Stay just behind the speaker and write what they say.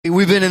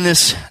we've been in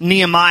this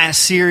Nehemiah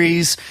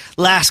series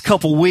last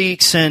couple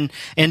weeks, and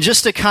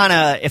just to kind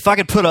of, if I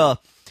could put a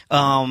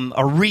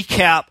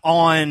recap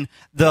on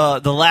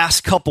the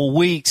last couple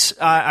weeks,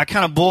 I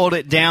kind of boiled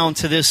it down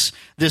to this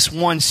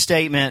one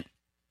statement,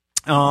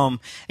 and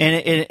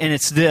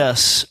it's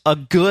this: a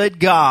good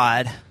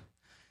God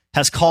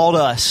has called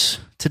us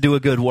to do a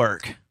good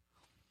work.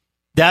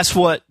 That's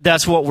what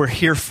we're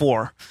here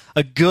for.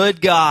 A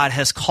good God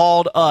has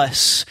called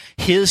us,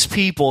 His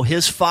people,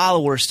 His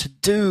followers, to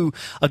do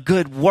a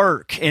good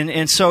work.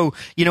 And so,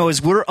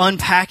 as we're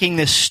unpacking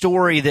this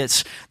story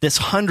that's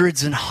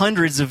hundreds and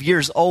hundreds of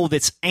years old,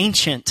 that's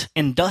ancient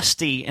and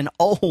dusty and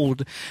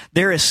old,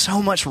 there is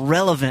so much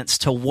relevance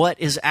to what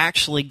is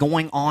actually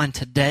going on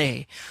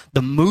today.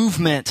 The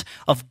movement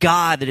of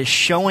God that is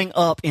showing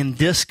up in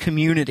this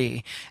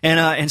community.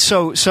 And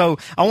so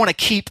I want to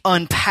keep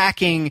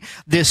unpacking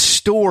this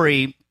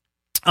story.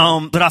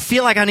 But I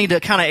feel like I need to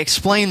kind of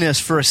explain this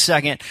for a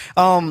second.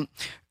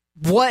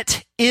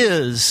 What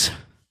is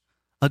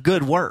a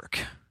good work?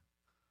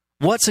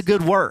 What's a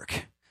good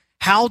work?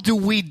 How do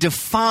we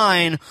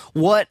define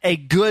what a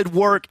good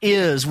work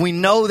is? We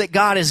know that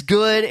God is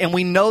good, and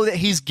we know that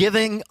He's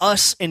given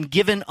us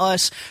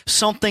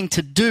something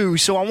to do.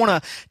 So I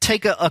want to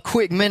take a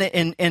quick minute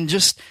and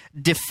just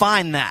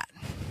define that.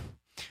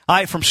 All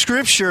right, from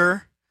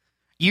Scripture,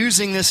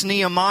 using this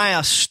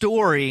Nehemiah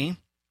story,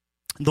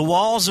 the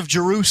walls of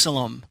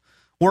Jerusalem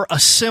were a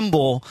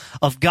symbol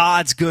of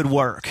God's good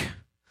work.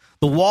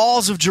 The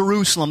walls of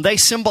Jerusalem, they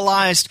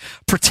symbolized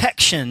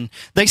protection.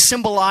 They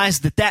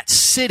symbolized that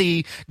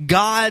city,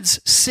 God's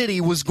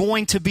city, was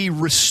going to be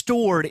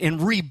restored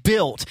and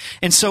rebuilt.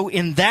 And so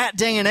in that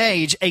day and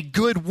age, a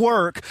good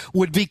work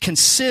would be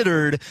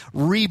considered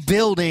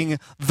rebuilding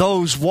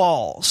those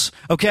walls.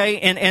 Okay?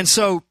 And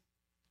so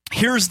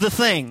here's the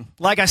thing.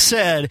 Like I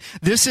said,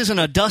 this isn't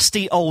a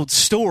dusty old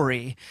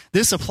story.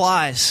 This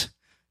applies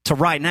to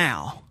right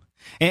now.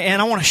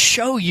 And I want to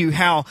show you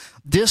how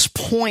this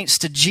points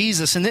to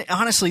Jesus. And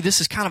honestly, this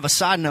is kind of a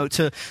side note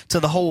to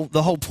the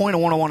whole point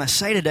of what I want to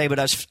say today, but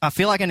I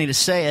feel like I need to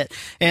say it.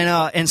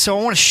 And so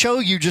I want to show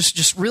you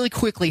just really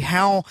quickly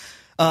how,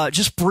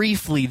 just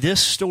briefly, this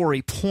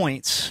story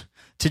points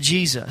to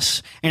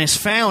Jesus. And it's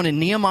found in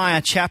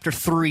Nehemiah chapter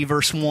 3,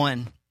 verse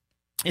 1.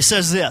 It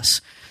says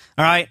this,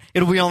 all right?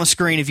 It'll be on the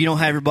screen if you don't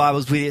have your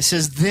Bibles with you. It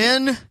says,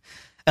 "Then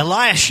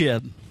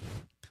Eliashib,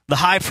 the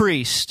high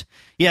priest,"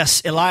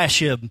 yes,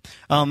 Eliashib.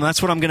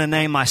 That's what I'm going to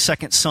name my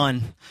second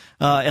son,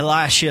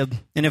 Eliashib.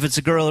 And if it's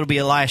a girl, it'll be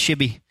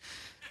Eliashibi.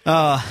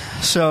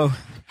 So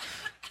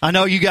I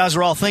know you guys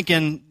are all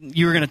thinking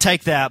you were going to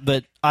take that,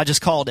 but I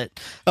just called it.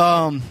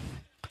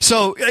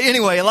 So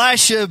anyway,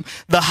 Eliashib,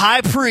 the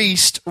high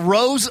priest,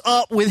 rose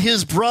up with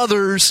his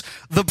brothers,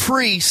 the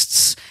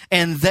priests,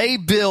 and they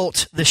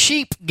built the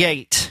sheep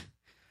gate,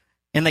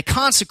 and they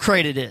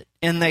consecrated it,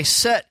 and they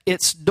set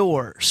its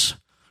doors.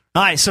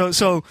 All right,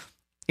 so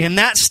in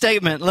that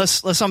statement,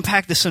 let's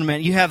unpack this in a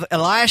minute. You have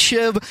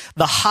Eliashib,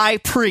 the high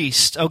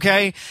priest,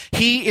 okay?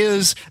 He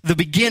is the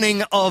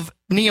beginning of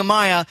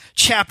Nehemiah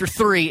chapter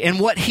 3. And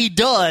what he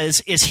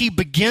does is he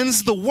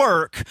begins the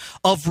work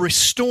of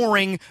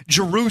restoring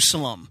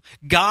Jerusalem,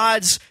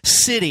 God's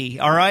city,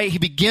 all right? He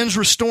begins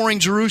restoring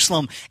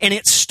Jerusalem. And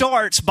it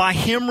starts by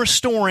him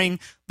restoring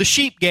the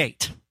sheep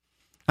gate.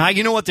 Now,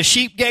 you know what the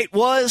sheep gate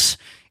was?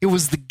 It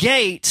was the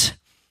gate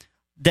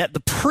that the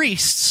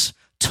priests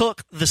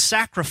took the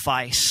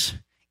sacrifice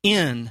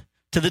in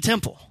to the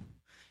temple.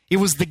 It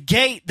was the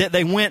gate that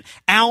they went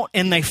out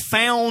and they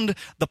found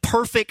the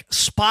perfect,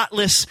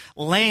 spotless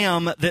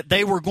lamb that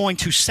they were going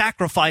to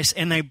sacrifice,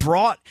 and they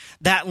brought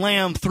that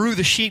lamb through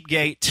the sheep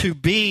gate to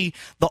be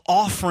the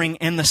offering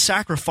and the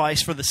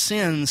sacrifice for the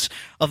sins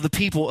of the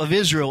people of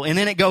Israel. And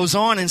then it goes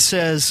on and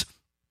says,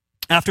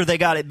 after they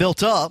got it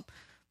built up,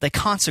 they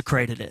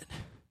consecrated it,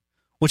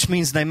 which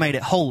means they made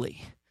it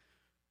holy.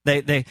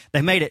 They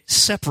made it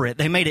separate.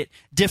 They made it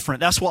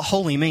different. That's what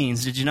holy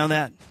means. Did you know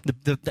that?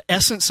 The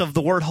essence of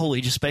the word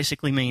holy just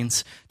basically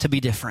means to be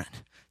different,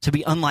 to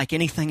be unlike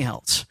anything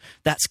else.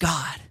 That's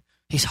God.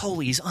 He's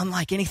holy. He's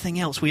unlike anything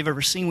else we've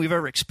ever seen, we've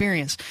ever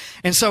experienced.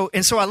 And so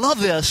I love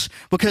this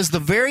because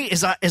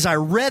as I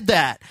read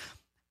that,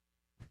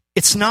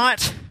 it's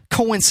not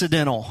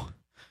coincidental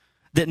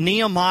that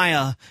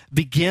Nehemiah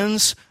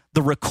begins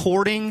the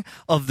recording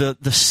of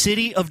the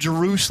city of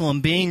Jerusalem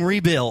being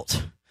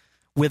rebuilt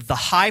with the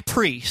high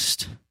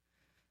priest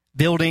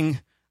building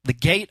the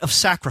gate of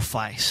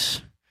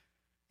sacrifice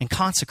and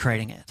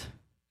consecrating it.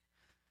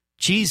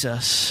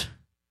 Jesus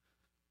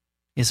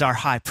is our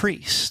high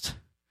priest.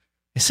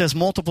 It says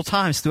multiple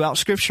times throughout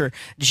Scripture,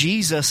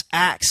 Jesus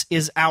acts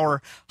as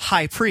our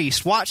high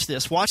priest. Watch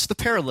this. Watch the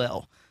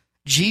parallel.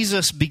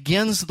 Jesus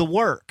begins the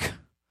work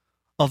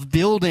of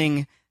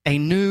building a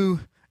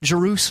new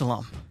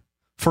Jerusalem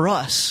for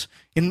us.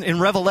 In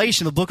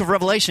Revelation, the book of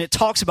Revelation, it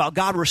talks about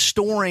God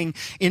restoring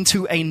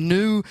into a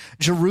new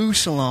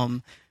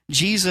Jerusalem.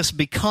 Jesus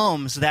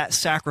becomes that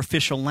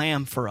sacrificial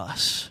lamb for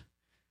us.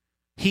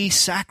 He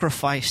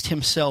sacrificed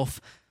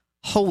himself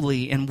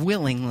wholly and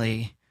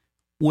willingly,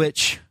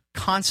 which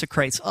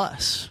consecrates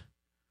us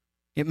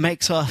It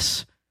makes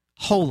us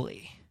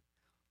holy.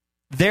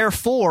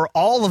 Therefore,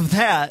 all of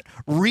that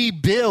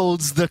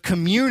rebuilds the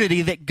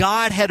community that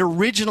God had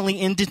originally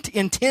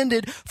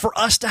intended for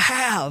us to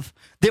have,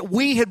 that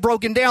we had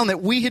broken down,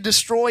 that we had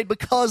destroyed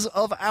because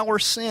of our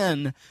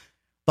sin.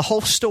 The whole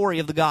story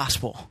of the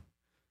gospel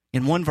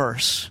in one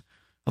verse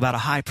about a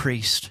high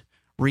priest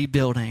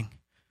rebuilding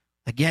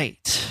a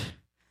gate.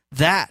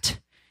 That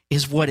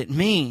is what it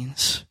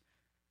means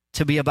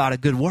to be about a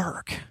good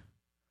work.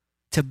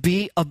 To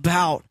be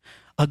about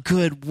a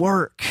good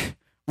work.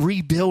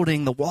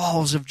 Rebuilding the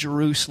walls of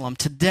Jerusalem.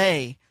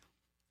 Today,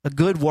 a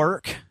good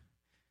work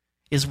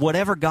is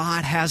whatever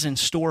God has in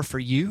store for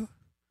you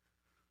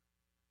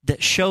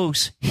that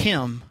shows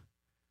Him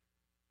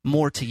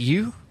more to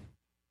you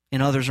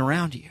and others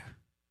around you.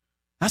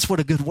 That's what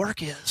a good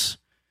work is.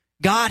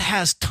 God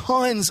has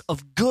tons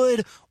of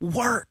good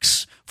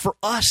works for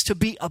us to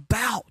be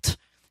about.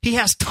 He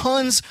has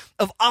tons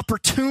of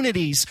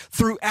opportunities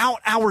throughout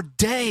our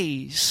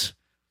days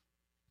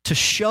to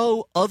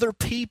show other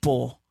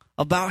people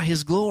about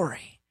His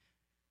glory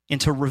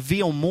and to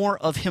reveal more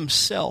of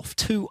Himself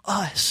to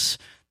us.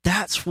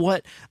 That's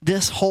what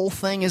this whole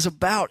thing is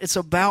about. It's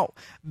about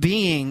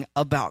being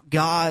about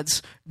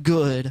God's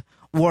good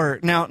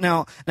work.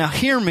 Now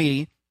hear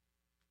me.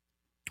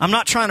 I'm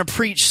not trying to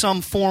preach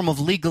some form of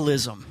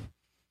legalism.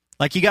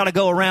 Like you got to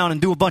go around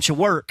and do a bunch of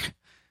work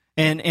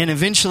and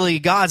eventually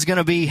God's going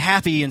to be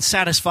happy and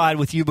satisfied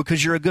with you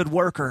because you're a good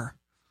worker.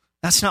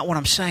 That's not what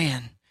I'm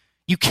saying.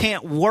 You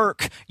can't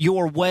work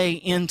your way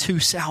into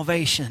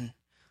salvation.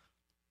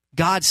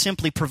 God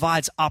simply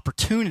provides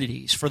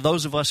opportunities for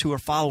those of us who are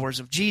followers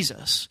of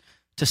Jesus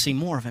to see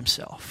more of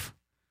Himself,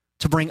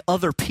 to bring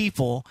other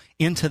people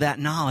into that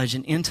knowledge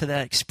and into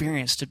that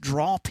experience, to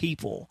draw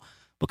people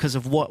because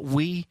of what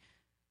we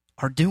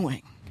are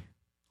doing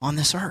on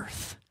this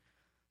earth.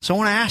 So I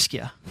want to ask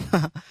you,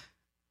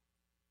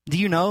 do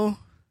you know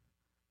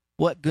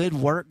what good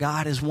work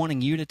God is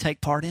wanting you to take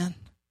part in?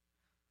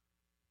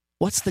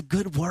 What's the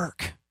good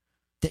work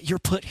that you're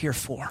put here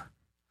for?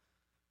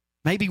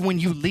 Maybe when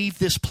you leave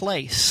this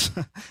place,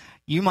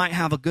 you might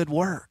have a good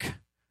work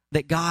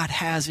that God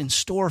has in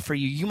store for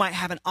you. You might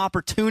have an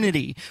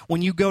opportunity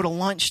when you go to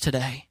lunch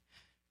today.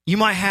 You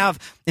might have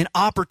an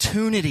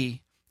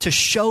opportunity to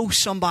show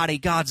somebody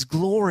God's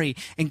glory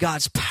and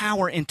God's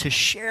power and to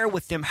share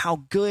with them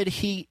how good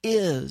He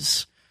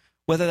is.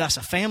 Whether that's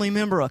a family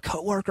member, a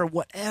coworker,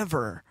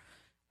 whatever.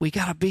 We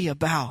got to be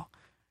about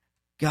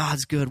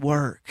God's good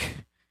work.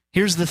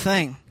 Here's the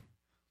thing.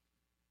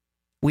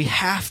 We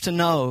have to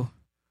know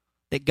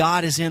that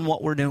God is in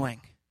what we're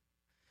doing.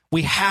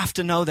 We have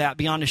to know that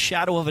beyond a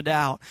shadow of a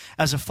doubt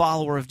as a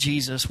follower of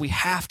Jesus. We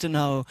have to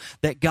know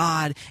that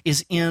God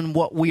is in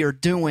what we are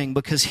doing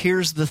because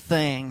here's the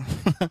thing.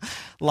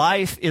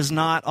 Life is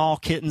not all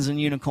kittens and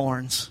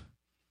unicorns.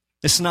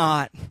 It's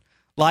not.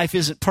 Life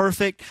isn't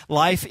perfect.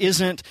 Life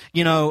isn't,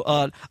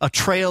 a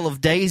trail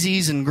of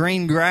daisies and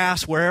green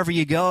grass wherever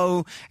you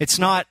go. It's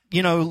not,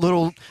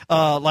 little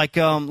like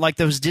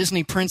those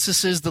Disney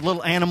princesses, the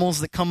little animals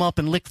that come up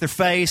and lick their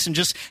face and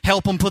just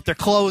help them put their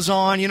clothes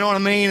on. You know what I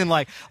mean? And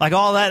like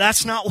all that.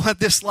 That's not what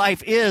this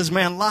life is,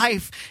 man.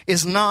 Life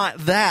is not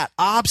that.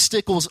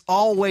 Obstacles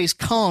always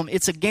come.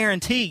 It's a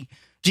guarantee.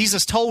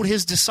 Jesus told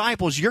His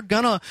disciples, you're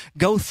going to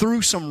go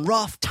through some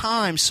rough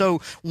times. So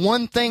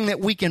one thing that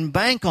we can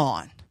bank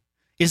on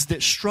is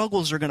that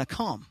struggles are going to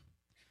come.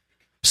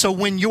 So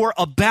when you're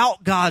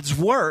about God's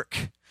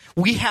work,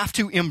 we have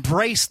to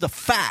embrace the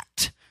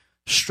fact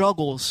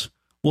struggles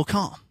will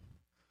come.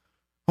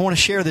 I want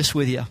to share this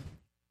with you.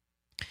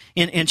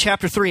 In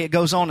chapter 3, it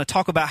goes on to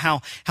talk about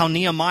how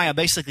Nehemiah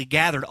basically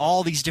gathered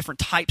all these different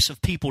types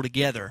of people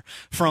together,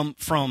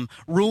 from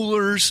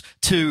rulers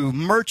to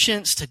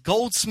merchants to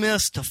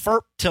goldsmiths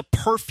to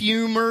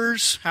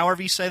perfumers,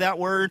 however you say that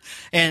word,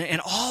 and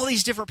all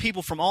these different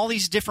people from all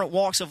these different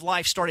walks of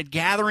life started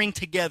gathering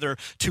together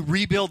to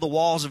rebuild the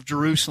walls of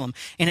Jerusalem.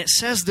 And it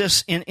says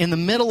this in the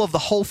middle of the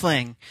whole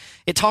thing.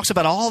 It talks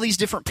about all these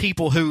different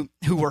people who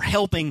were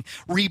helping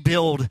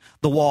rebuild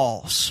the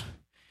walls.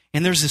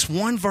 And there's this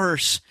one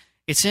verse,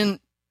 it's in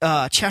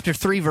chapter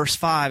 3, verse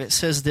 5. It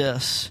says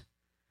this,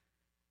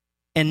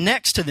 and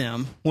next to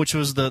them, which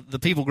was the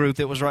people group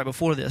that was right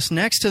before this,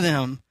 next to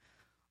them,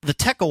 the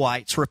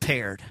Tekoites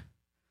repaired,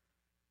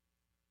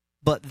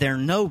 but their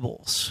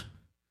nobles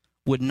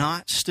would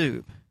not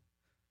stoop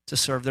to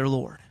serve their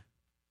Lord.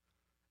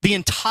 The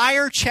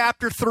entire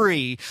chapter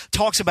 3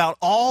 talks about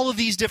all of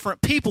these different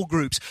people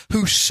groups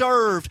who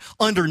served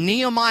under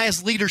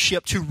Nehemiah's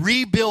leadership to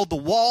rebuild the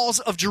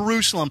walls of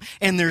Jerusalem.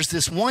 And there's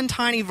this one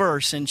tiny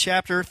verse in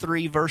chapter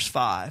 3, verse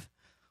 5.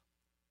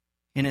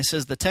 And it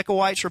says, the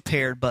Tekoites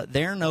repaired, but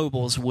their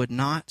nobles would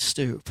not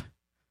stoop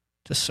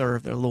to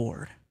serve their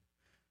Lord.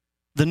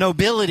 The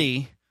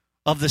nobility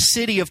of the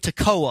city of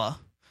Tekoa,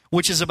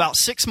 which is about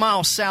 6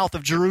 miles south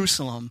of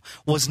Jerusalem,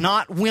 was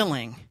not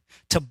willing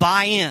to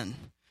buy in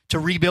to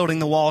rebuilding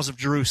the walls of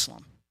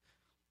Jerusalem.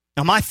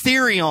 Now, my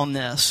theory on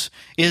this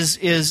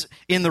is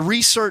in the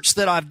research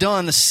that I've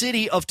done, the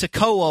city of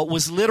Tekoa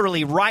was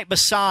literally right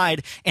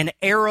beside an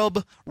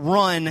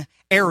Arab-run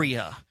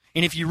area.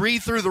 And if you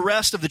read through the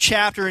rest of the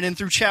chapter and then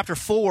through chapter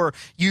 4,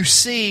 you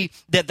see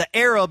that the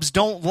Arabs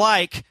don't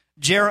like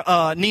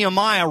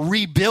Nehemiah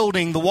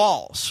rebuilding the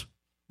walls.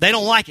 They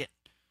don't like it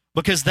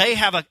because they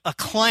have a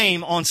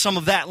claim on some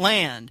of that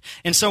land.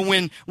 And so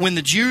when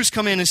the Jews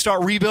come in and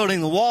start rebuilding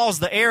the walls,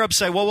 the Arabs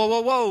say, whoa, whoa,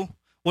 whoa, whoa,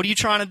 what are you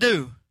trying to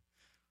do?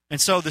 And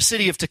so the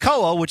city of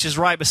Tekoa, which is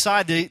right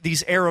beside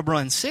these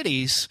Arab-run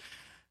cities,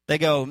 they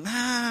go,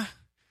 the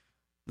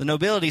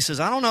nobility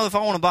says, I don't know if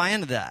I want to buy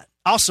into that.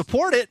 I'll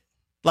support it.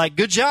 Like,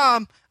 good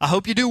job. I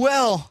hope you do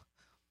well.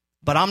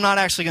 But I'm not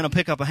actually going to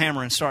pick up a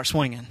hammer and start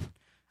swinging.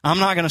 I'm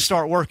not going to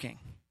start working.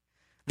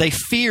 They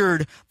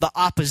feared the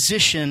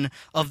opposition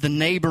of the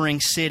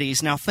neighboring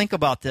cities. Now think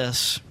about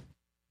this.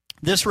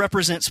 This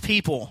represents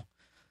people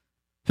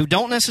who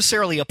don't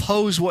necessarily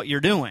oppose what you're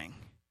doing.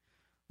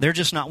 They're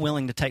just not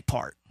willing to take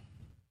part.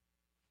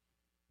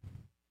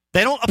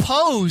 They don't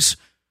oppose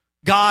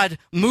God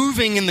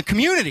moving in the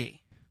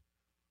community.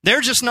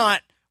 They're just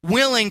not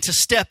willing to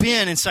step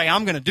in and say,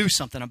 I'm going to do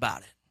something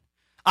about it.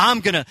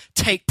 I'm going to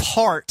take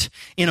part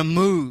in a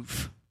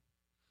move.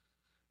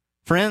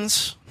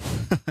 Friends,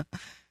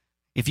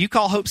 if you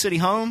call Hope City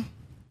home,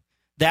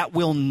 that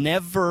will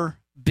never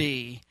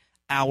be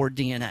our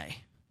DNA.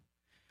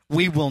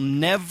 We will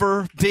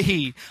never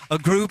be a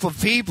group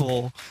of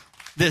people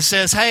that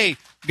says, hey,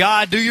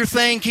 God, do your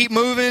thing, keep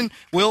moving.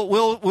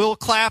 We'll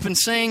clap and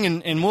sing,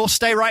 and we'll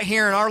stay right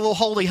here in our little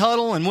holy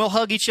huddle, and we'll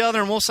hug each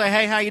other, and we'll say,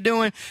 hey, how you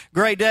doing?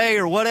 Great day,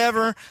 or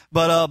whatever.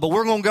 But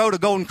we're going to go to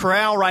Golden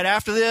Corral right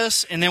after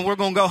this, and then we're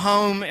going to go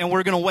home, and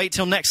we're going to wait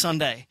till next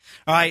Sunday.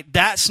 All right?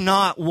 That's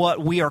not what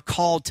we are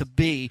called to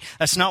be.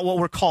 That's not what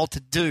we're called to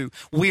do.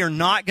 We are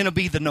not going to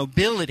be the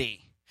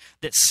nobility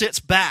that sits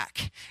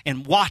back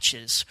and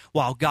watches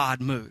while God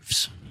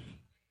moves.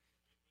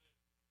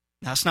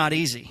 That's not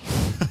easy.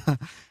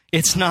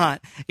 It's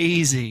not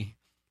easy.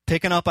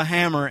 Picking up a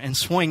hammer and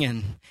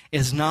swinging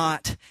is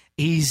not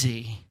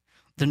easy.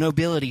 The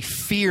nobility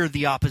fear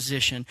the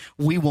opposition.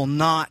 We will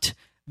not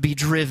be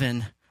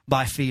driven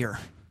by fear.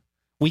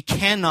 We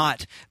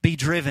cannot be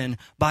driven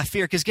by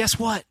fear because guess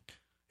what?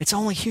 It's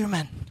only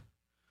human.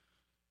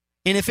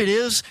 And if it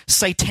is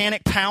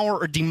satanic power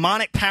or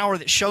demonic power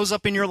that shows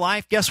up in your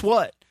life, guess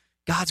what?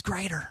 God's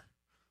greater.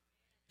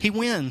 He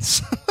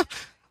wins.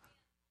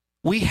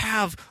 We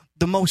have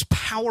the most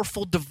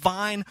powerful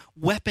divine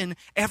weapon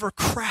ever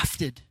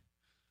crafted.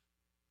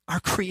 Our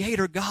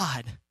Creator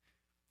God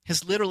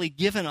has literally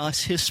given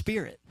us His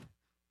Spirit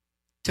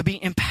to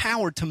be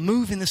empowered to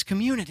move in this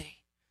community.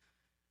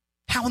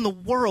 How in the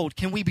world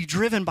can we be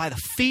driven by the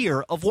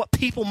fear of what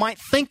people might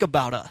think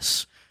about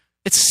us?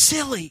 It's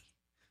silly.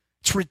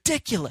 It's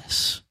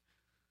ridiculous.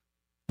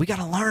 We got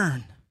to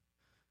learn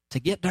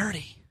to get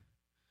dirty.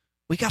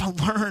 We got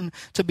to learn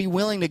to be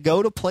willing to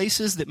go to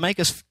places that make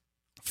us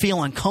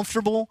feel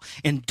uncomfortable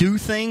and do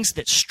things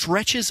that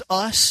stretches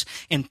us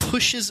and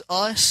pushes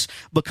us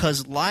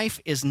because life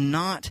is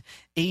not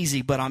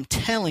easy. But I'm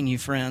telling you,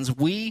 friends,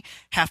 we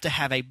have to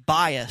have a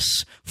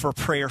bias for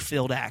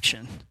prayer-filled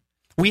action.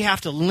 We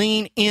have to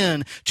lean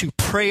in to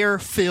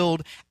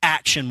prayer-filled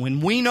action. When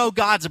we know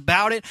God's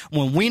about it,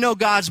 when we know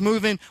God's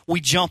moving,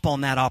 we jump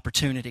on that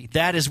opportunity.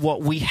 That is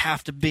what we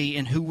have to be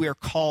and who we're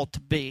called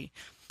to be.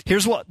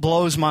 Here's what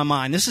blows my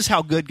mind. This is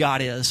how good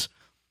God is.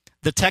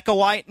 The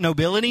Tekoite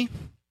nobility,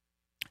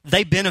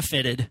 they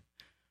benefited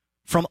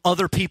from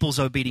other people's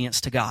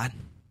obedience to God.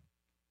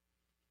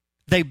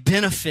 They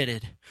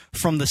benefited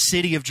from the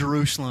city of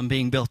Jerusalem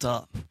being built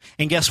up.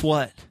 And guess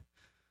what?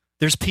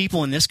 There's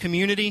people in this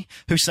community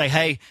who say,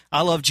 hey,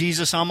 I love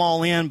Jesus, I'm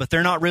all in, but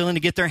they're not willing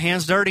to get their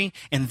hands dirty,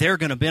 and they're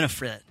going to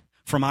benefit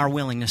from our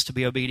willingness to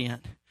be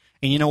obedient.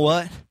 And you know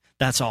what?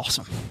 That's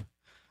awesome.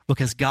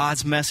 Because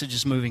God's message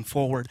is moving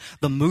forward.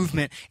 The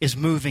movement is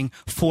moving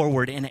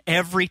forward. And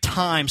every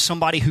time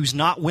somebody who's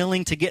not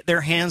willing to get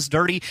their hands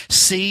dirty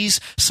sees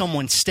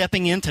someone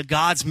stepping into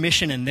God's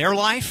mission in their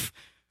life,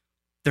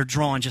 they're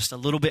drawing just a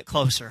little bit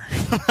closer.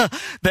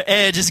 The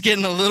edge is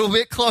getting a little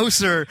bit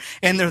closer.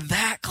 And they're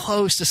that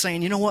close to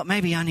saying, you know what,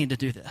 maybe I need to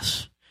do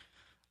this.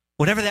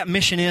 Whatever that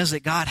mission is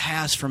that God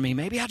has for me,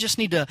 maybe I just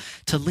need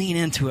to lean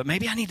into it.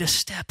 Maybe I need to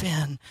step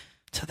in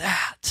to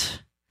that.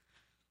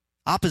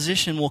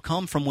 Opposition will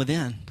come from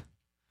within.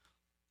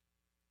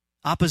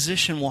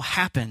 Opposition will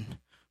happen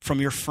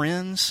from your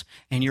friends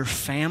and your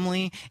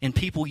family and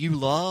people you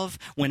love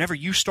whenever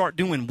you start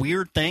doing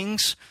weird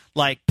things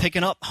like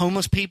picking up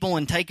homeless people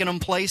and taking them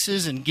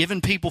places and giving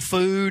people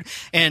food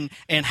and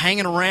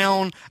hanging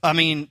around,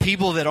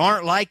 people that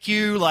aren't like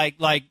you,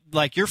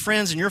 like your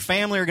friends and your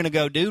family are going to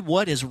go, dude,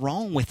 what is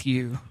wrong with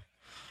you?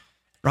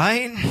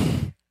 Right?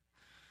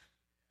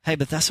 Hey,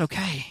 but that's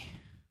okay.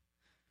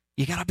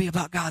 You got to be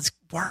about God's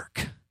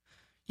work.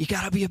 You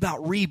got to be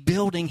about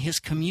rebuilding His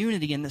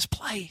community in this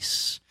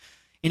place.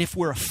 And if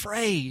we're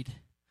afraid,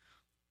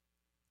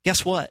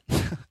 guess what?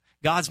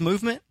 God's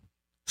movement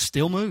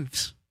still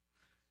moves.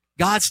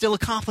 God still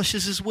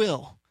accomplishes His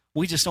will.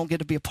 We just don't get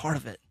to be a part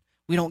of it.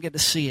 We don't get to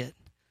see it.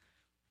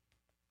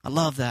 I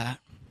love that.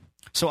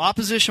 So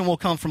opposition will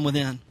come from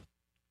within.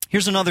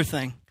 Here's another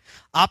thing.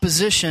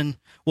 Opposition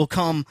will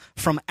come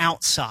from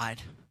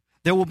outside.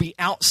 There will be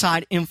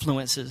outside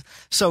influences.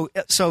 So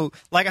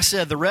like I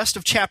said, the rest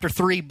of chapter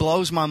 3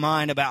 blows my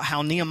mind about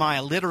how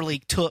Nehemiah literally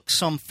took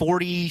some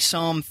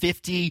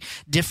 50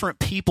 different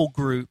people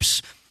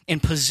groups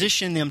and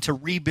positioned them to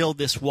rebuild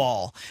this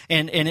wall.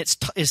 And it's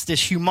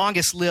this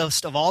humongous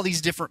list of all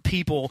these different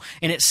people,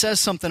 and it says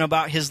something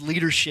about his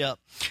leadership.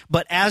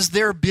 But as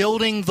they're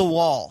building the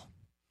wall,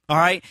 all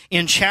right,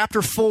 in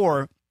chapter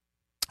 4,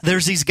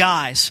 there's these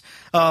guys.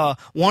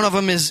 One of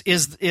them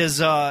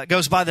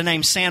goes by the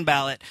name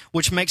Sanballat,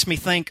 which makes me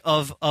think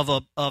of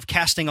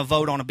casting a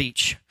vote on a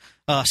beach.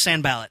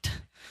 Sanballat,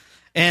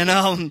 and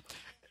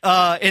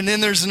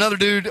then there's another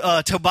dude,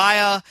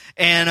 Tobiah,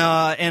 and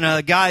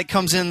a guy that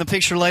comes in the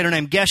picture later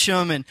named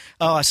Geshem,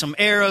 and some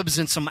Arabs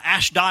and some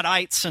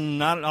Ashdodites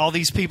and all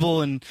these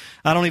people, and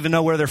I don't even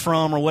know where they're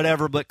from or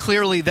whatever. But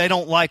clearly they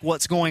don't like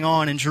what's going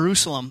on in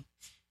Jerusalem,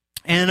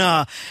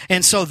 and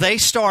so they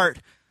start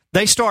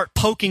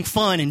poking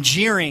fun and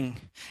jeering,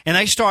 and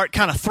they start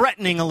kind of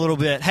threatening a little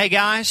bit. Hey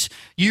guys,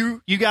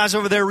 you guys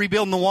over there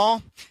rebuilding the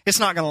wall, it's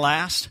not going to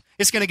last.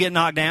 It's going to get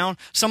knocked down.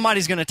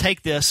 Somebody's going to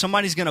take this.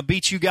 Somebody's going to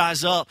beat you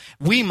guys up.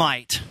 We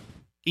might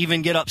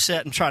even get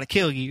upset and try to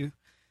kill you.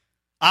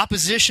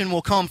 Opposition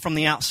will come from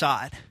the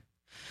outside.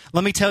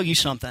 Let me tell you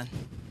something.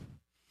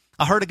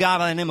 I heard a guy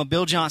by the name of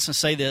Bill Johnson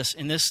say this,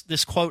 and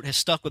this quote has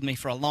stuck with me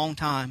for a long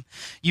time.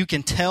 You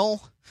can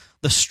tell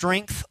the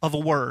strength of a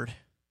word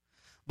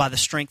by the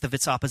strength of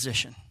its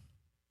opposition.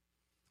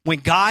 When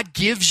God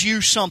gives you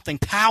something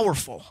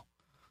powerful,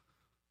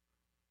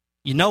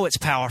 you know it's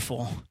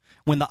powerful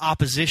when the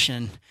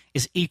opposition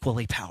is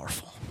equally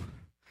powerful.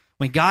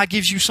 When God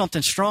gives you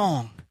something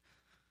strong,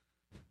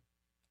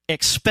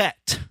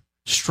 expect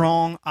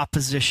strong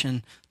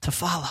opposition to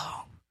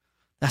follow.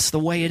 That's the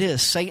way it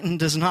is. Satan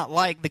does not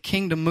like the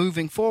kingdom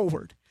moving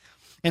forward.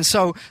 And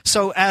so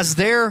as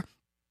they're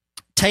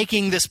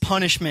taking this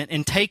punishment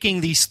and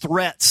taking these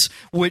threats,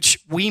 which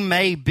we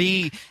may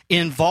be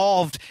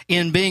involved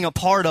in being a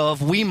part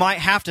of, we might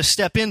have to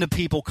step into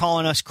people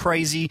calling us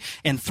crazy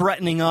and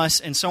threatening us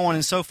and so on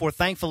and so forth.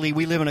 Thankfully,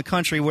 we live in a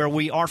country where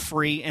we are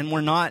free and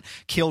we're not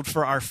killed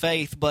for our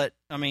faith. But,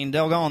 I mean,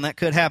 doggone, that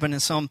could happen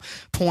at some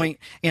point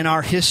in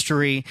our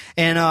history.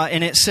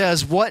 And it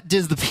says, what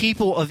did the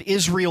people of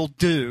Israel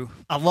do?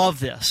 I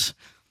love this.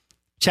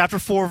 Chapter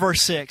 4,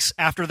 verse 6,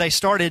 after they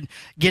started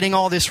getting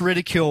all this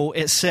ridicule,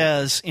 it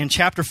says in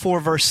chapter 4,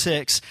 verse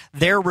 6,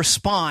 their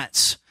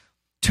response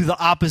to the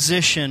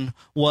opposition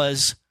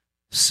was,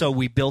 so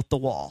we built the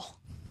wall.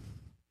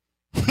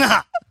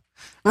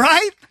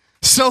 Right?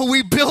 So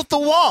we built the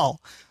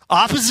wall.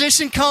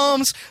 Opposition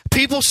comes,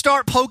 people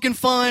start poking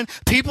fun,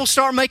 people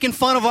start making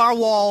fun of our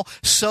wall,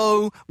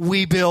 so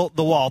we built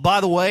the wall.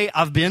 By the way,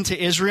 I've been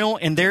to Israel,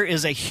 and there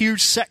is a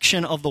huge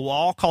section of the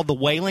wall called the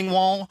Wailing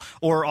Wall,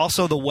 or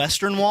also the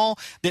Western Wall,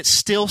 that's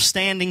still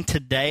standing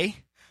today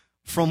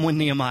from when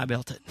Nehemiah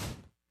built it.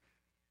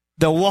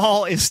 The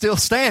wall is still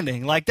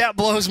standing. Like, that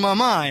blows my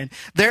mind.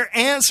 Their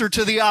answer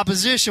to the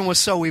opposition was,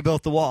 so we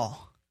built the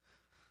wall.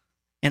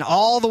 And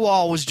all the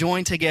wall was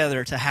joined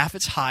together to half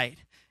its height.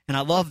 And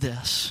I love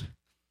this,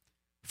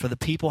 for the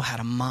people had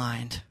a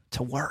mind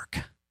to work.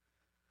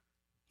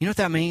 You know what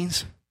that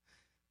means?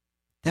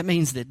 That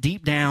means that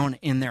deep down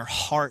in their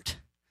heart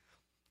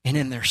and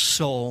in their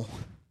soul,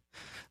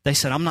 they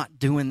said, I'm not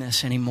doing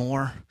this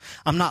anymore.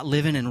 I'm not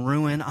living in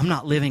ruin. I'm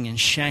not living in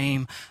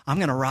shame. I'm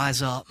going to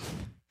rise up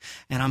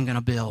and I'm going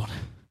to build.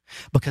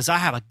 Because I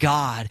have a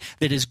God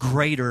that is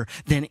greater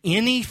than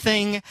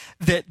anything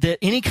that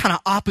any kind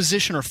of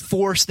opposition or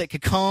force that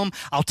could come.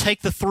 I'll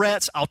take the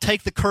threats, I'll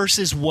take the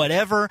curses,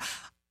 whatever.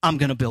 I'm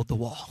going to build the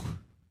wall.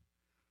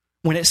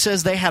 When it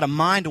says they had a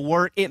mind to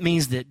work, it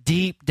means that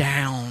deep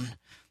down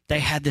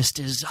they had this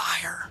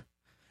desire.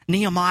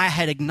 Nehemiah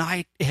had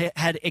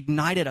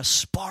ignited a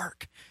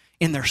spark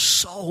in their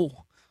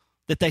soul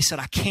that they said,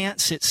 I can't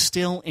sit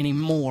still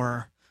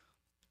anymore.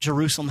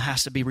 Jerusalem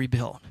has to be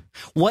rebuilt.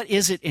 What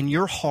is it in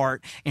your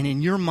heart and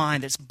in your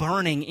mind that's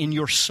burning in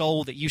your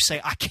soul that you say,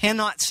 I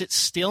cannot sit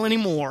still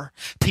anymore?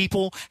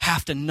 People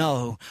have to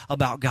know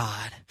about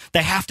God.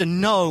 They have to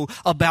know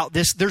about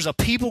this. There's a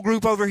people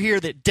group over here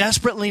that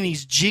desperately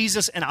needs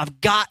Jesus, and I've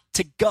got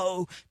to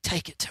go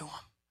take it to them.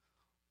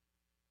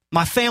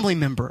 My family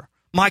member,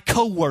 my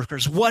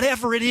coworkers,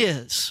 whatever it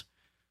is,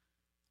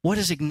 what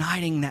is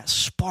igniting that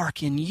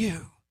spark in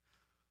you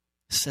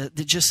that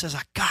just says,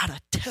 I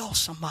gotta tell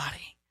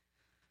somebody?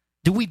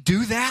 Do we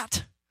do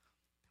that?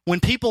 When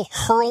people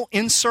hurl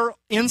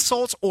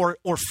insults or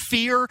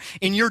fear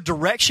in your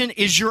direction,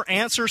 is your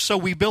answer, so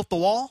we built the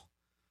wall?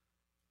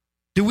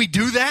 Do we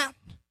do that?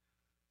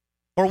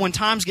 Or when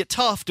times get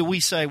tough, do we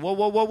say, whoa,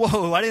 whoa, whoa,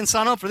 whoa, I didn't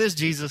sign up for this,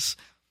 Jesus.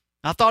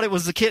 I thought it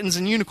was the kittens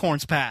and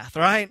unicorns path,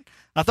 right?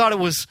 I thought it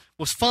was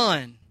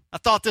fun. I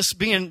thought this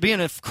being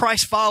a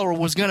Christ follower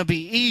was going to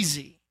be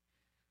easy.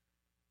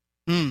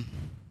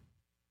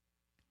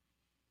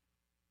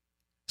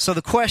 So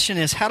the question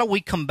is, how do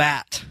we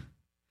combat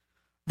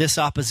this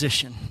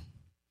opposition?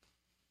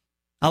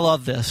 I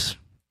love this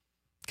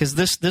because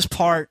this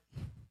part,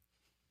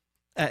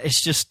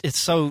 it's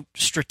so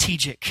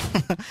strategic.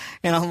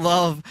 And I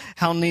love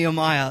how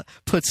Nehemiah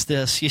puts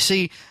this. You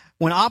see,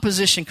 when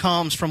opposition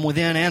comes from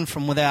within and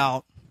from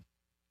without,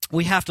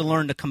 we have to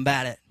learn to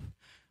combat it.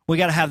 We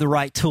got to have the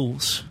right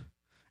tools.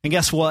 And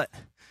guess what?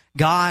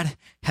 God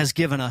has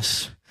given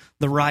us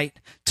the right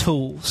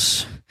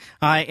tools.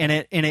 All right,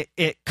 and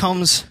it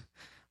comes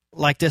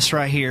like this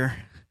right here.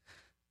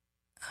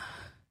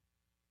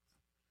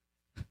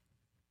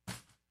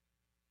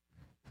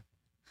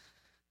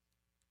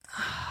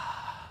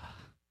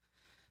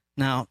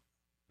 Now,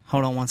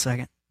 hold on one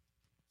second.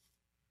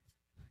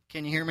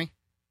 Can you hear me?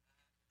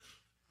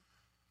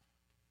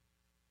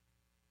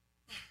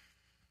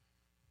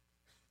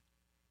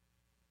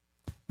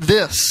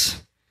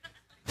 This.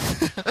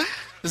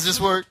 Does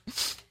this work?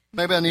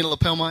 Maybe I need a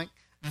lapel mic.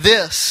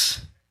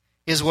 This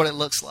is what it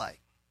looks like.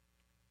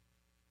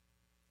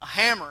 A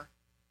hammer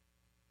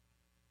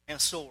and a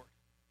sword.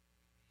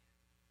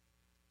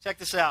 Check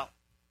this out.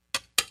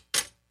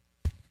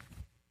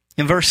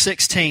 In verse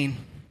 16,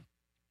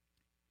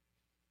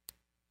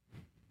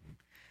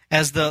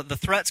 as the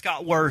threats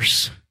got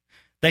worse,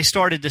 they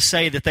started to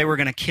say that they were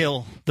going to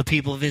kill the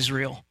people of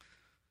Israel.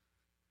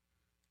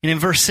 And in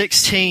verse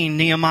 16,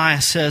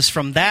 Nehemiah says,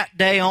 from that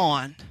day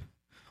on,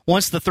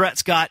 once the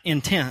threats got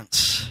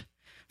intense,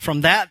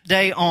 from that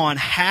day on,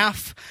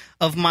 half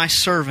of my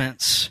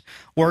servants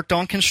worked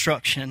on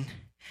construction,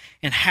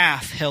 and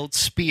half held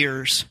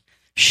spears,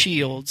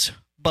 shields,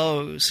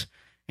 bows,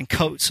 and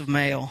coats of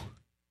mail.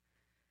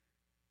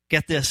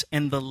 Get this,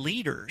 and the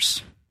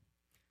leaders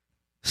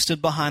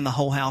stood behind the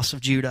whole house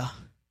of Judah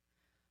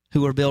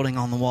who were building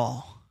on the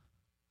wall.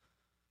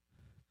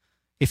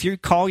 If you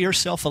call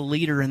yourself a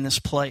leader in this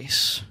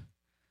place,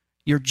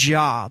 your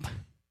job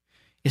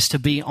is to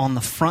be on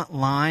the front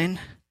line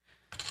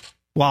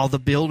while the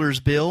builders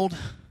build,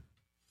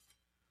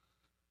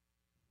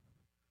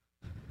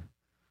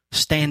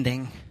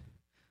 standing,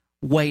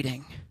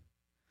 waiting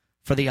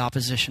for the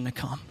opposition to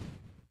come.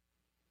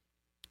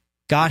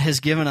 God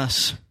has given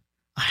us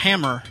a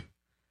hammer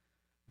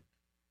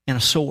and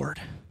a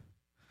sword.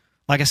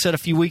 Like I said a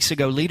few weeks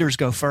ago, leaders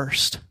go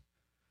first.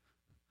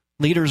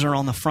 Leaders are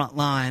on the front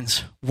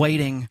lines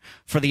waiting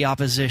for the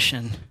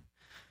opposition.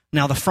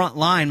 Now, the front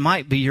line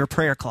might be your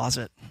prayer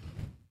closet.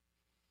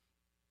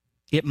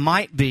 It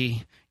might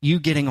be you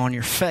getting on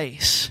your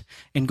face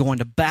and going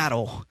to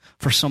battle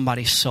for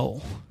somebody's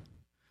soul.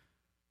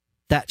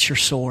 That's your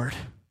sword.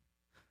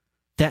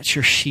 That's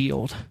your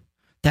shield.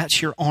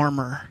 That's your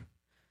armor.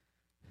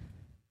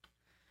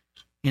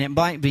 And it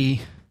might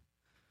be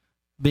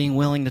being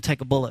willing to take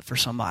a bullet for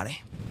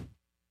somebody.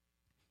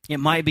 It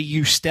might be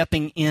you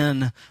stepping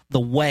in the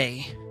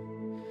way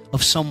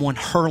of someone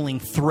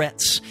hurling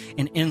threats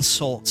and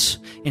insults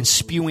and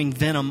spewing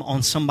venom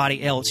on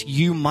somebody else.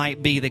 You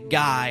might be the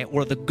guy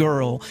or the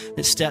girl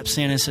that steps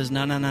in and says,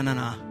 no.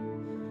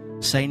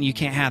 Satan, you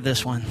can't have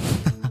this one.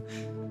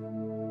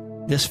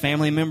 This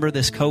family member,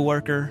 this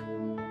coworker,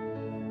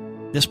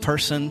 this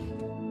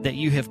person that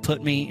you have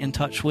put me in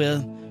touch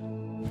with,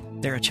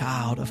 they're a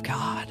child of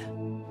God.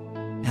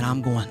 And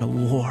I'm going to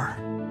war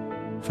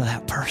for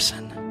that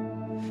person.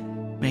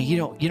 Man,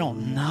 you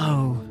don't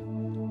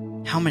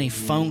know how many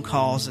phone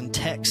calls and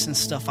texts and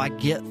stuff I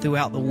get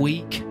throughout the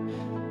week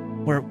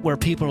where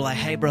people are like,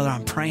 hey, brother,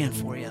 I'm praying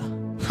for you.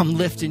 I'm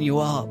lifting you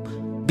up.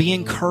 Be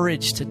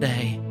encouraged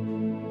today.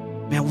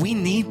 Man, we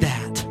need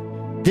that.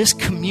 This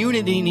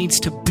community needs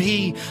to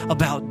be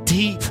about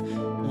deep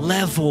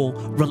level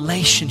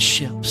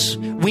relationships.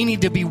 We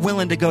need to be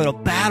willing to go to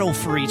battle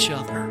for each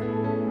other.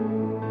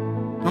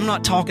 I'm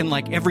not talking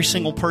like every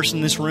single person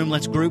in this room,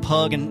 let's group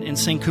hug and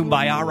sing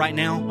Kumbaya right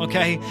now,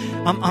 okay?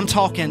 I'm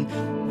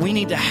talking, we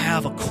need to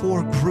have a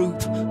core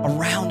group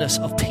around us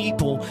of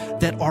people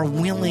that are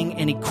willing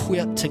and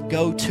equipped to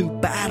go to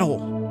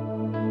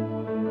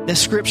battle.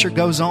 This scripture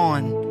goes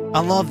on.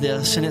 I love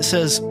this. And it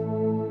says,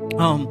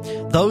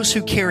 those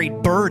who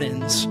carried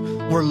burdens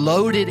were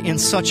loaded in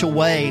such a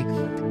way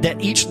that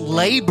each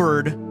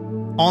labored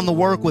on the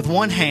work with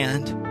one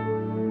hand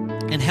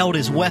and held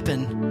his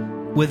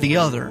weapon with the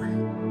other.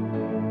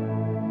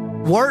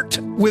 Worked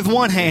with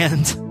one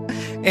hand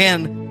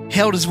and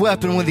held his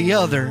weapon with the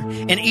other.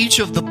 And each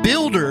of the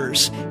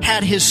builders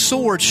had his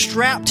sword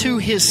strapped to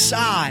his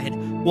side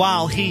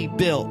while he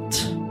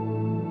built.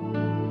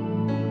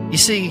 You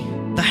see,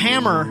 the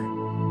hammer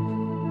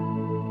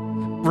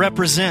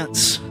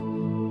represents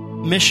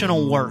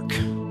missional work.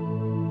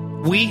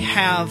 We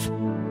have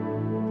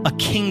a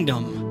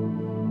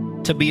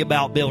kingdom to be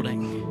about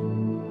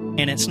building.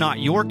 And it's not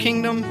your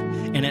kingdom,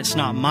 and it's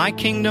not my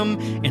kingdom,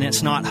 and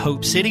it's not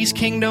Hope City's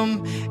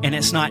kingdom, and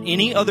it's not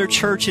any other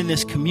church in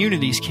this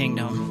community's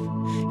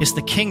kingdom. It's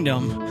the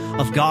kingdom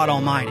of God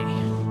Almighty.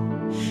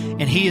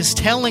 And He is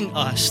telling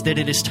us that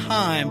it is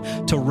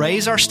time to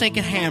raise our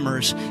stinking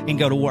hammers and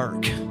go to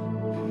work.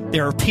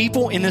 There are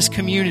people in this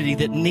community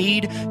that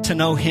need to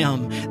know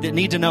Him, that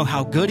need to know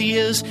how good He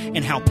is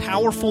and how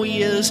powerful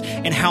He is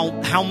and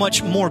how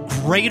much more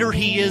greater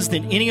He is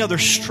than any other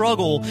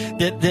struggle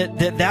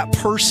that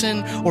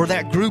person or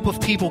that group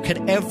of people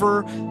could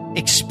ever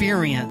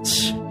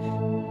experience.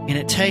 And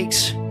it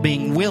takes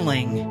being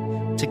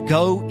willing to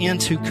go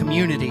into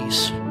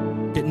communities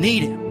that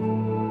need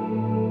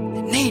Him.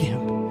 That need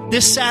Him.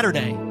 This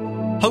Saturday,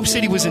 Hope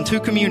City was in 2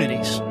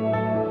 communities.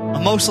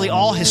 A mostly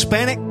all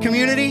Hispanic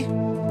community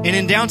and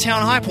in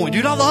downtown High Point.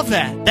 Dude, I love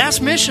that. That's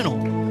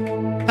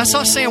missional. That's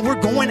us saying we're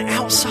going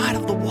outside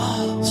of the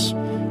walls.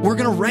 We're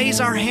going to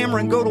raise our hammer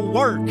and go to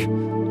work.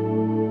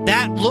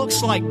 That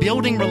looks like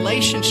building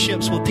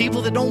relationships with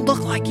people that don't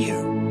look like you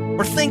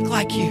or think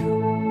like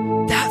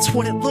you. That's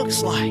what it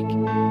looks like.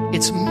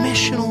 It's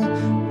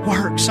missional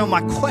work. So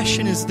my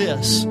question is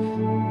this: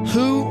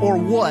 who or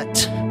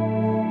what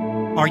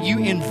are you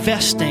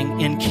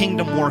investing in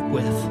kingdom work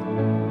with?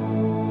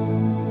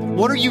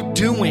 What are you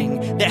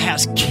doing that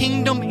has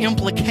kingdom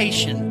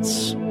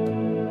implications?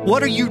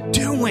 What are you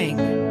doing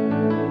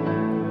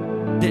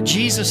that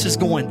Jesus is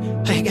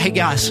going, hey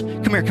guys,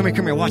 come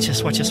here. Watch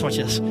this. Watch this.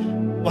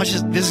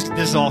 This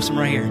is awesome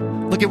right here.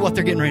 Look at what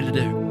they're getting ready to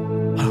do.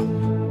 Oh.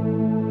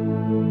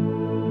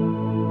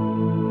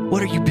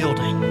 What are you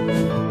building?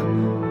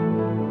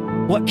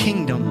 What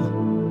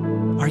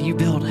kingdom are you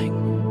building?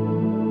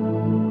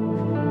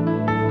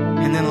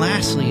 And then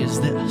lastly is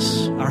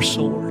this, our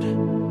sword.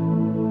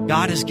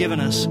 God has given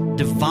us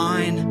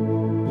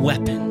divine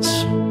weapons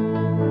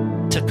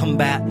to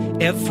combat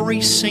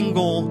every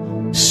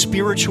single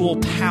spiritual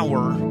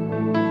power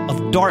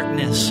of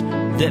darkness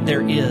that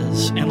there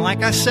is. And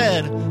like I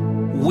said,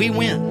 we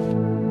win.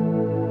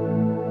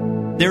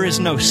 There is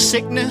no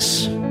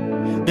sickness.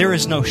 There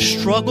is no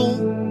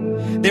struggle.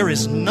 There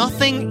is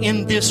nothing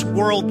in this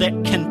world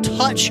that can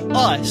touch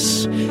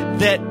us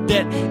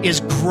that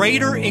is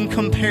greater in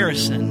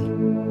comparison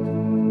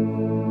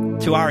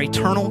to our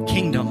eternal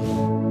kingdom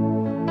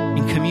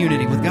in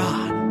community with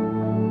God.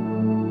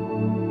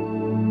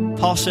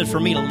 Paul said, for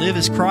me to live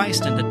is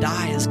Christ and to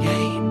die is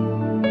gain.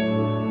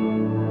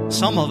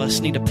 Some of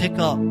us need to pick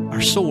up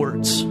our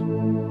swords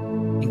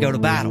and go to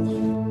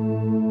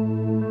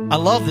battle. I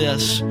love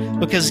this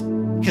because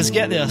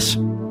get this.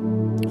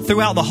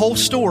 Throughout the whole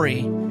story,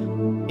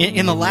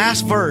 in the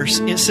last verse,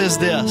 it says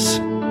this.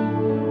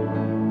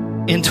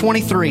 In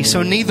 23,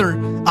 so neither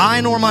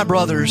I nor my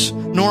brothers,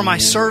 nor my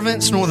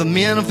servants, nor the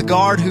men of the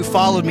guard who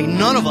followed me,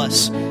 none of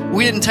us,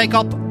 we didn't take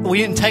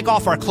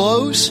off our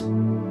clothes,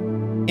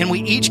 and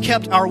we each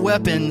kept our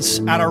weapons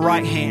at our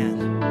right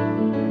hand.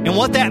 And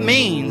what that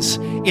means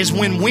is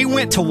when we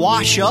went to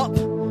wash up,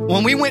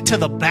 when we went to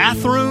the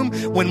bathroom,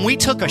 when we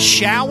took a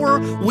shower,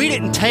 we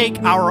didn't take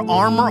our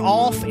armor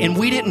off and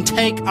we didn't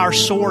take our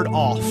sword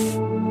off.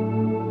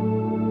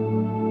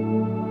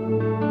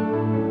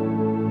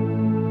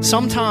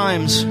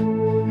 Sometimes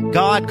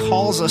God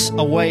calls us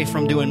away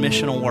from doing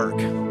missional work.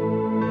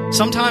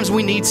 Sometimes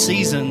we need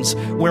seasons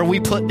where we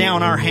put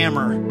down our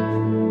hammer.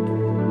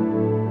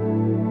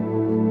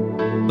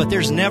 But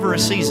there's never a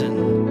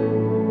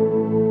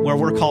season where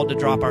we're called to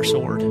drop our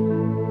sword.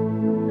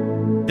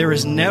 There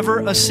is never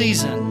a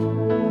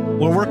season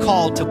where we're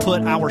called to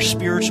put our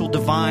spiritual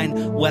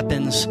divine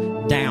weapons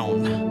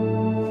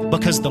down.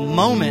 Because the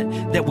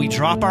moment that we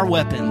drop our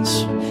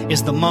weapons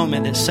is the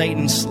moment that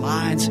Satan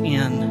slides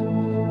in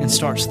and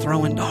starts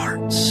throwing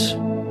darts.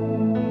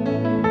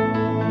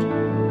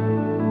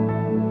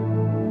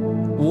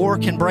 War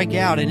can break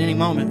out at any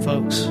moment,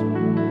 folks.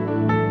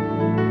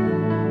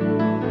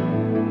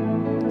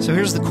 So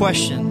here's the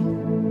question.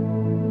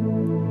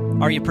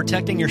 Are you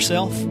protecting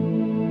yourself?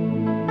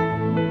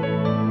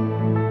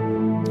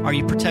 Are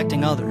you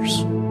protecting others?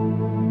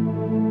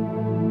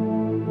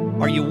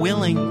 Are you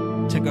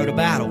willing to go to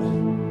battle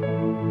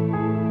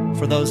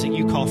for those that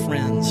you call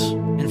friends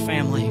and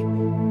family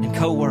and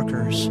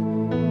co-workers?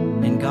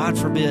 And God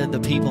forbid the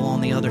people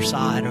on the other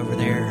side over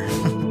there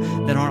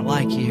that aren't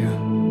like you.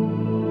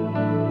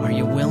 Are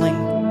you willing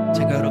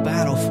to go to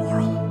battle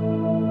for them?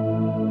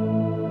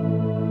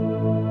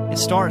 It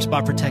starts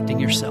by protecting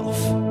yourself.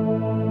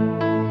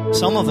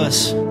 Some of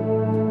us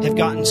have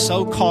gotten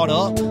so caught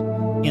up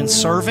in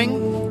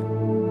serving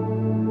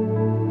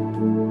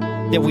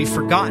that we've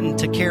forgotten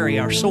to carry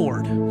our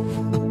sword. And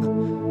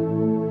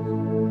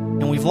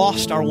we've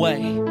lost our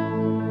way.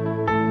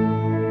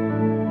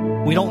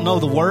 We don't know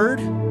the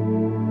word.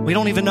 We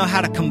don't even know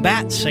how to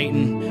combat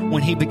Satan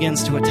when he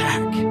begins to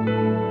attack.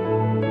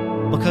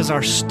 Because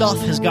our stuff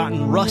has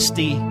gotten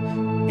rusty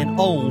and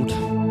old.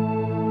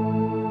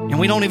 And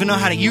we don't even know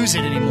how to use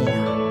it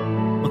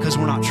anymore because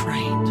we're not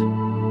trained.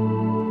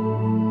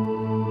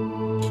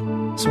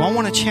 So I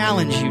want to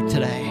challenge you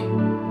today.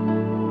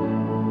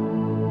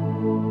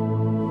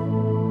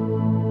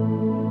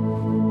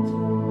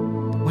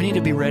 We need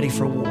to be ready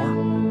for war.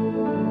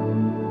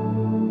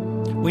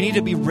 We need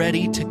to be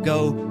ready to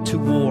go to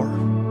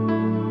war.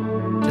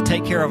 To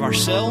take care of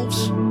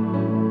ourselves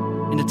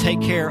and to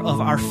take care of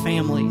our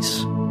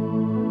families.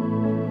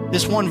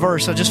 This one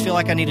verse, I just feel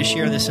like I need to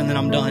share this and then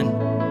I'm done.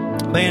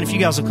 Man, if you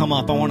guys will come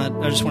up,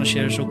 I just want to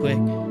share this real quick.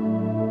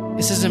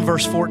 This is in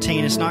verse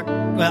 14. It's not,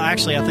 well,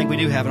 actually, I think we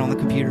do have it on the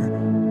computer.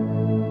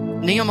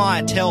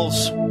 Nehemiah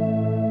tells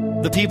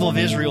the people of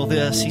Israel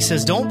this. He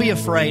says, don't be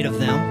afraid of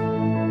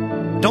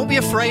them. Don't be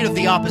afraid of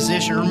the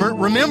opposition.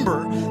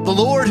 Remember, the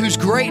Lord who's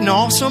great and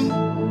awesome,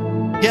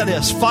 get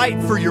this,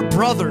 fight for your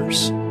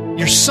brothers,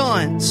 your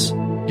sons,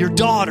 your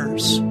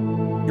daughters,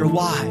 your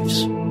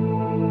wives,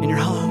 and your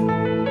home.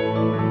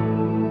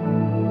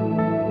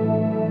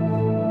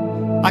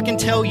 I can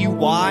tell you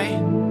why.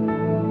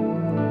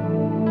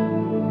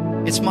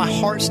 It's my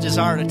heart's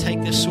desire to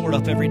take this sword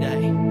up every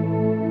day.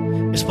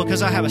 It's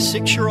because I have a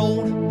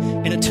 6-year-old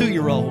and a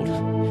 2-year-old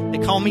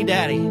that call me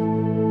daddy,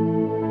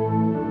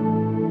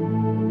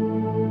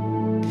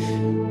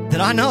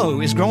 that I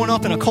know is growing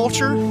up in a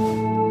culture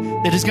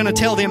that is going to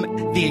tell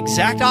them the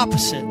exact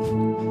opposite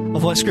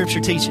of what Scripture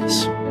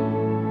teaches.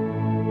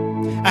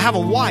 I have a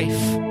wife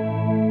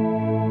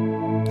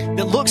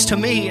that looks to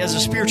me as a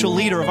spiritual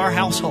leader of our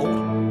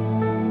household.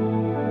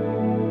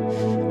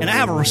 And I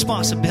have a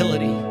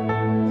responsibility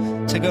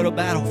to go to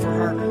battle for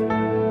her.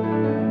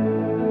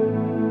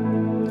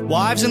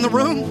 Wives in the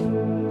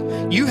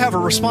room, you have a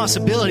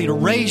responsibility to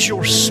raise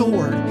your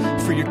sword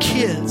for your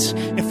kids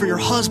and for your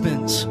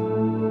husbands.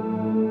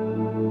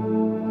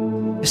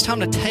 It's time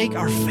to take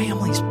our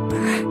families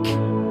back.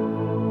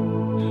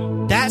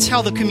 That's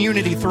how the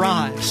community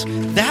thrives.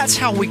 That's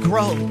how we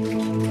grow.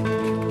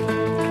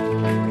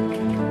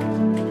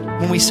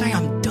 When we say,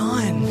 I'm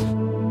done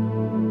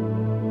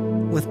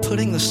with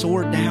putting the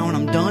sword down,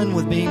 I'm done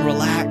with being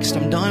relaxed,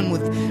 I'm done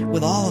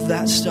with all of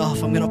that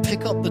stuff, I'm going to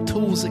pick up the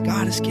tools that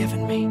God has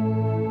given me.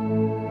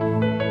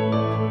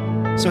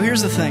 So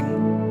here's the thing.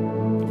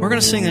 We're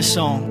going to sing this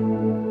song.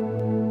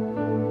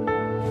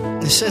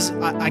 It says,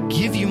 I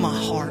give you my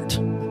heart.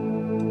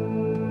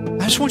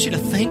 I just want you to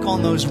think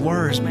on those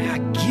words, man. I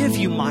give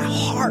you my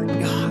heart,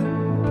 God.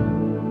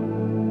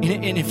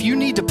 And if you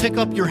need to pick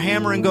up your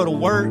hammer and go to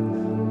work,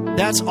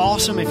 that's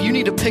awesome. If you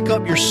need to pick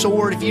up your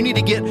sword, if you need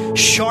to get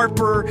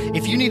sharper,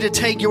 if you need to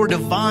take your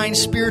divine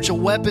spiritual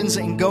weapons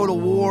and go to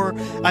war,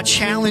 I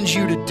challenge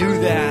you to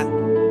do that.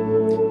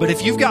 But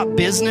if you've got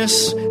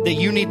business that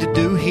you need to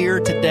do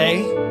here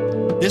today,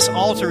 this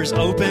altar is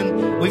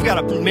open. We've got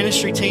a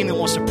ministry team that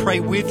wants to pray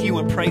with you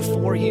and pray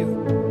for you.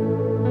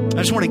 I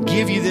just want to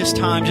give you this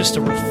time just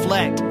to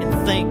reflect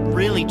and think,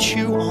 really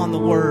chew on the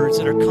words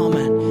that are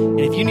coming. And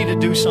if you need to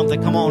do something,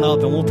 come on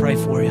up and we'll pray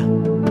for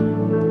you.